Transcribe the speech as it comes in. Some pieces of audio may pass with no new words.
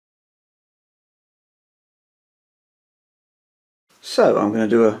So I'm going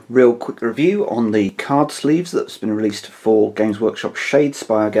to do a real quick review on the card sleeves that's been released for Games Workshop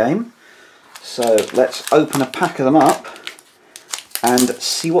Shadespire game. So let's open a pack of them up and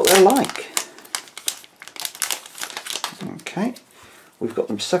see what they're like. Okay, we've got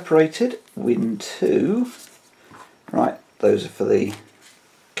them separated into, right, those are for the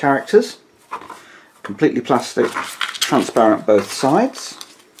characters, completely plastic, transparent both sides.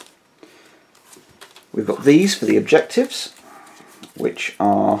 We've got these for the objectives, which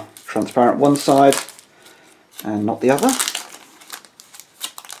are transparent one side and not the other.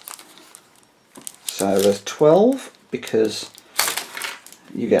 So there's 12 because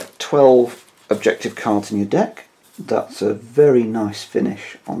you get 12 objective cards in your deck. That's a very nice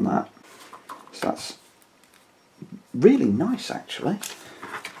finish on that. So that's really nice actually.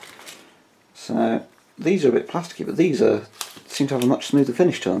 So these are a bit plasticky, but these seem to have a much smoother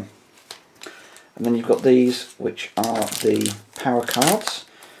finish to them. And then you've got these, which are the power cards.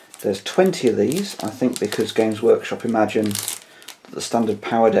 There's 20 of these, I think because Games Workshop imagined that the standard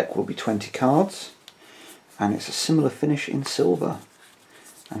power deck will be 20 cards. And it's a similar finish in silver.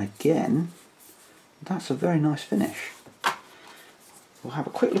 And again, that's a very nice finish. We'll have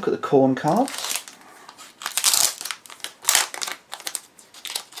a quick look at the corn cards.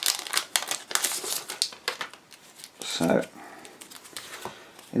 So,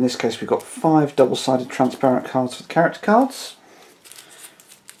 in this case we've got 5 double-sided transparent cards for the character cards.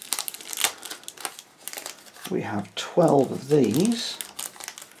 We have 12 of these.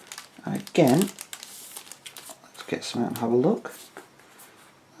 And again, let's get some out and have a look.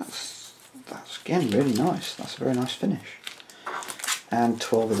 That's again really nice. That's a very nice finish. And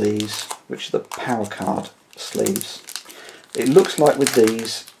 12 of these, which are the power card sleeves. It looks like with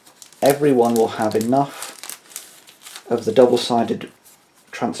these, everyone will have enough of the double-sided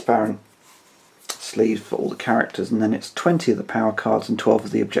transparent sleeves for all the characters, and then it's 20 of the power cards and 12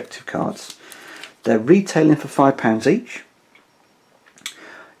 of the objective cards. They're retailing for £5 each.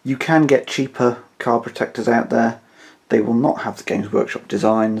 You can get cheaper card protectors out there. They will not have the Games Workshop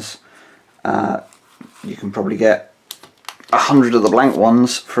designs. You can probably get 100 of the blank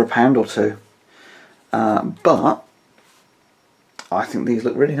ones for £1 or £2. But I think these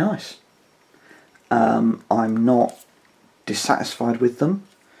look really nice. I'm not dissatisfied with them.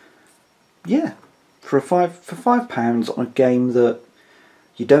 Yeah, for £5 on a game that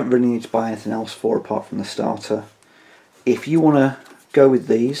you don't really need to buy anything else for apart from the starter. If you want to go with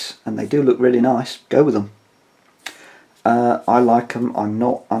these, and they do look really nice, go with them. I like them. I'm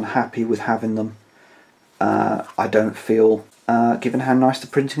not unhappy with having them. I don't feel, given how nice the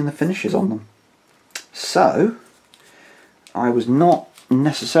printing and the finish is on them. So, I was not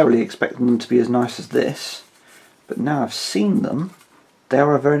necessarily expecting them to be as nice as this, but now I've seen them, they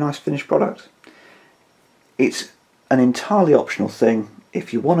are a very nice finished product. It's an entirely optional thing.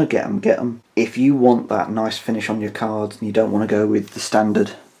 If you want to get them, get them. If you want that nice finish on your cards and you don't want to go with the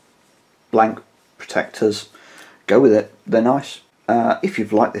standard blank protectors, go with it. They're nice. If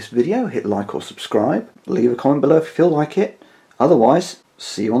you've liked this video, hit like or subscribe. Leave a comment below if you feel like it. Otherwise,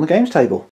 see you on the games table.